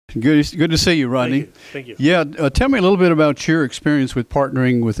Good to see you, Rodney. Thank you. Yeah, tell me a little bit about your experience with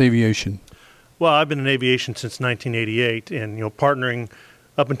partnering with aviation. Well, I've been in aviation since 1988, and partnering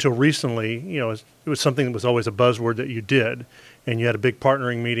up until recently, it was something that was always a buzzword that you did, and you had a big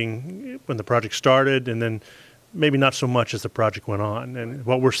partnering meeting when the project started, and then maybe not so much as the project went on. And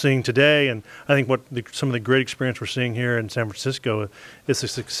what we're seeing today, and I think some of the great experience we're seeing here in San Francisco, is the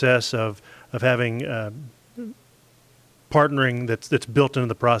success of having partnering that's built into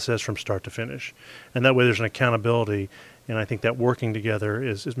the process from start to finish. And that way there's an accountability, and I think that working together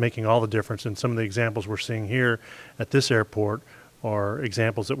is making all the difference. And some of the examples we're seeing here at this airport are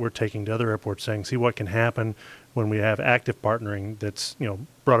examples that we're taking to other airports, saying, see what can happen when we have active partnering that's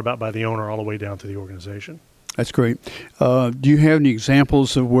brought about by the owner all the way down to the organization. That's great. Do you have any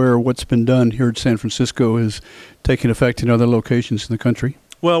examples of where what's been done here at San Francisco is taking effect in other locations in the country?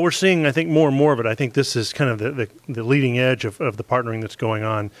 Well, we're seeing, I think, more and more of it. I think this is kind of the leading edge of the partnering that's going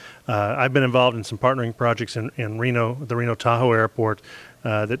on. I've been involved in some partnering projects in Reno, the Reno-Tahoe Airport,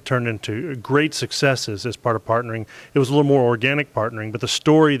 that turned into great successes as part of partnering. It was a little more organic partnering, but the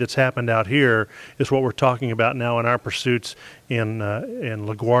story that's happened out here is what we're talking about now in our pursuits in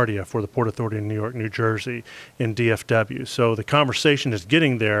LaGuardia for the Port Authority in New York, New Jersey, in DFW. So the conversation is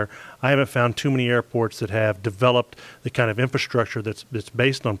getting there. I haven't found too many airports that have developed the kind of infrastructure that's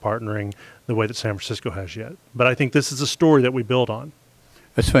based on partnering the way that San Francisco has yet. But I think this is a story that we build on.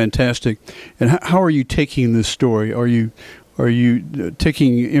 That's fantastic. And how are you taking this story? Are you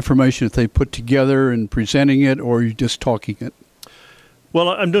taking information that they put together and presenting it, or are you just talking it? Well,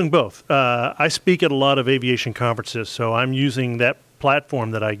 I'm doing both. I speak at a lot of aviation conferences, so I'm using that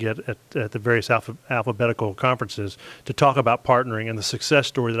platform that I get at the various alphabetical conferences to talk about partnering and the success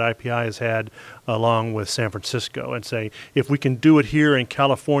story that IPI has had along with San Francisco, and say, if we can do it here in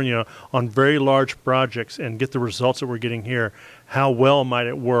California on very large projects and get the results that we're getting here, how well might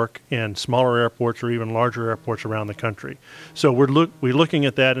it work in smaller airports or even larger airports around the country? So we're looking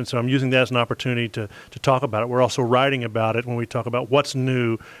at that, and so I'm using that as an opportunity to talk about it. We're also writing about it when we talk about what's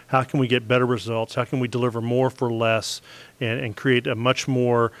new, how can we get better results, how can we deliver more for less, and create a much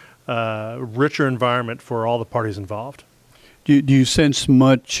more richer environment for all the parties involved. Do you sense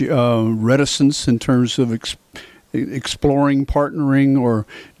much reticence in terms of exploring partnering, or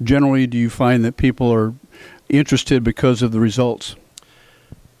generally do you find that people are interested because of the results?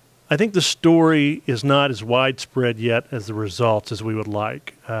 I think the story is not as widespread yet as the results as we would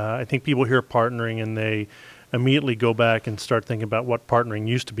like. I think people hear partnering and they immediately go back and start thinking about what partnering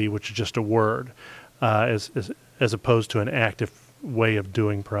used to be, which is just a word, as opposed to an active way of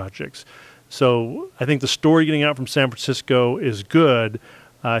doing projects. So I think the story getting out from San Francisco is good.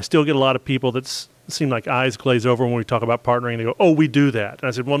 I still get a lot of people that seem like eyes glaze over when we talk about partnering. They go, "Oh, we do that." And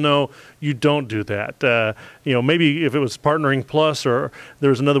I said, "Well, no, you don't do that. Maybe if it was Partnering Plus, or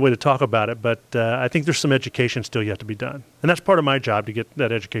there's another way to talk about it. But I think there's some education still yet to be done, and that's part of my job, to get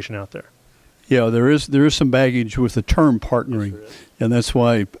that education out there." Yeah, there is some baggage with the term partnering, yes, and that's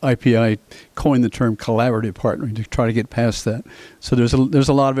why IPI coined the term collaborative partnering, to try to get past that. So there's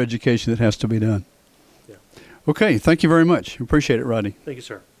a lot of education that has to be done. Yeah. Okay, thank you very much. Appreciate it, Roddy. Thank you,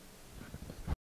 sir.